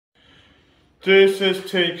This is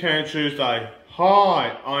Tin Can Tuesday.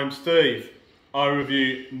 Hi, I'm Steve. I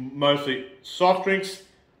review mostly soft drinks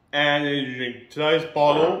and energy drink. Today's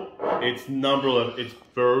bottle, it's number 11. It's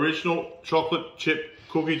the original chocolate chip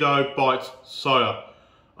cookie dough bites soda.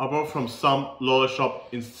 I bought it from some Lola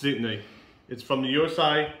shop in Sydney. It's from the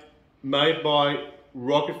USA, made by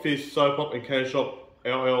Rocket Fizz Soda Pop and Candy Shop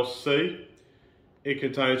LLC. It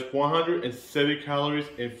contains 170 calories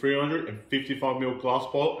in 355ml glass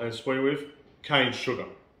bottle and sweetened with cane sugar.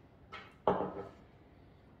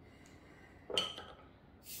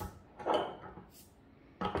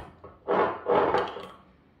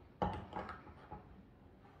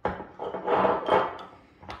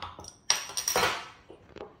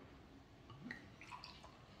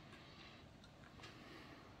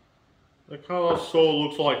 The colour sort of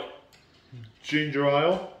looks like ginger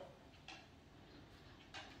ale.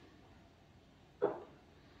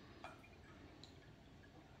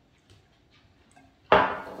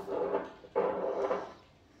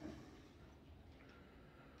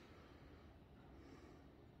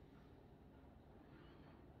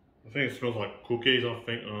 I think it smells like cookies. I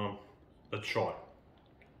think let's try.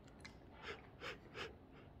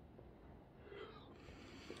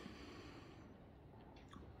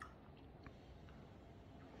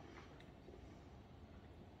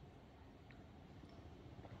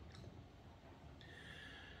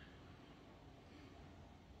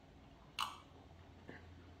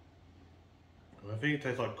 I think it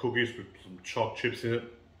tastes like cookies with some choc chips in it.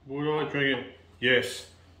 Would I drink it? Yes.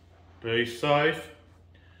 Be safe.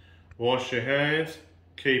 Wash your hands.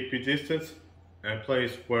 Keep your distance. And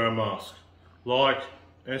please wear a mask. Like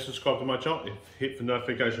and subscribe to my channel. Hit the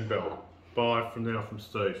notification bell. Bye from now from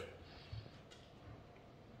Steve.